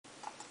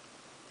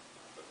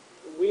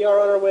We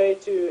are on our way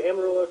to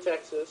Amarillo,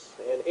 Texas,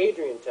 and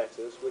Adrian,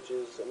 Texas,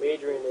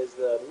 Adrian is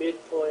the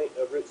midpoint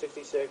of Route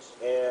 66,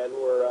 and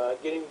we're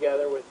getting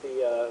together with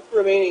the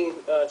remaining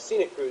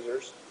Scenic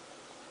Cruisers.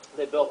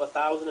 They built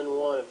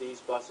 1,001 of these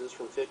buses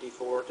from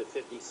 54 to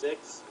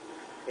 56,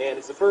 and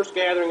it's the first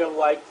gathering of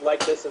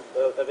like this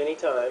of any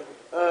time.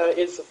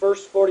 It's the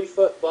first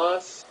 40-foot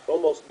bus,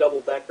 almost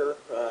double-decker,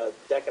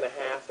 deck and a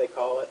half they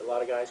call it, a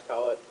lot of guys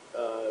call it.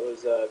 It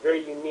was a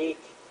very unique,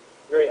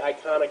 very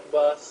iconic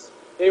bus.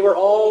 They were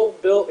all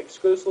built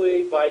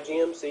exclusively by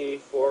GMC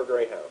for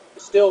Greyhound.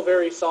 Still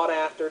very sought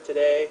after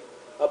today.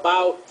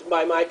 About,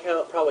 by my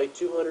count, probably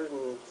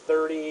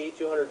 230,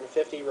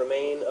 250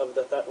 remain of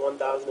the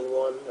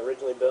 1,001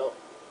 originally built.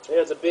 It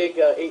has a big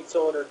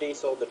 8-cylinder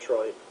diesel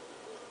Detroit,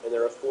 and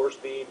they're a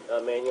 4-speed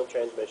manual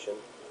transmission.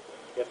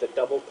 You have to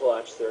double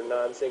clutch. They're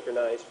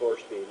non-synchronized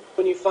 4-speed.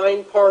 When you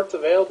find parts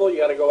available, you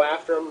got to go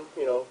after them,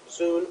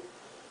 soon,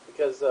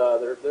 because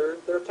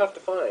they're tough to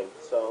find.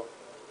 So.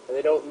 And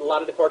they don't. A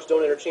lot of the parts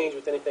don't interchange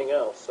with anything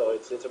else, so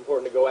it's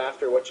important to go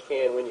after what you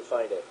can when you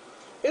find it.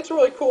 It's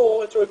really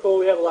cool. It's really cool.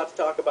 We have a lot to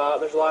talk about.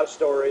 There's a lot of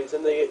stories,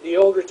 and the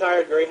old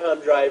retired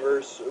Greyhound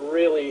drivers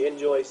really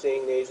enjoy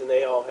seeing these, and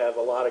they all have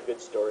a lot of good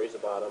stories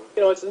about them.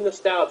 It's a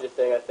nostalgia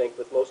thing, I think,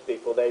 with most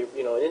people. They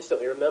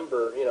instantly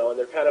remember, and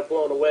they're kind of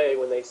blown away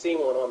when they see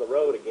one on the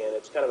road again.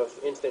 It's kind of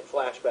an instant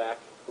flashback.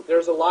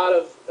 There's a lot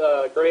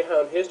of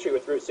Greyhound history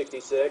with Route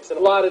 66, and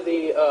a lot of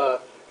the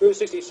Route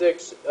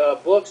 66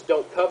 books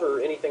don't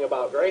cover anything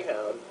about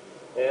Greyhound,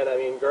 and I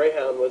mean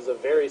Greyhound was a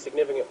very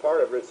significant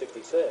part of Route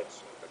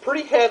 66.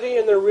 Pretty heavy,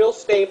 and they're real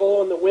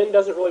stable, and the wind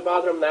doesn't really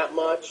bother them that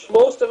much.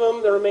 Most of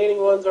them, the remaining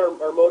ones, are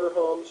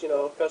motorhomes,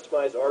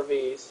 customized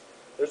RVs.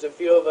 There's a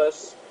few of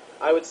us.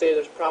 I would say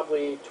there's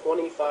probably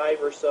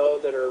 25 or so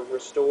that are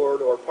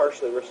restored or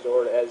partially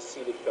restored as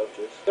seated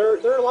coaches.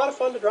 They're a lot of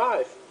fun to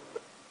drive.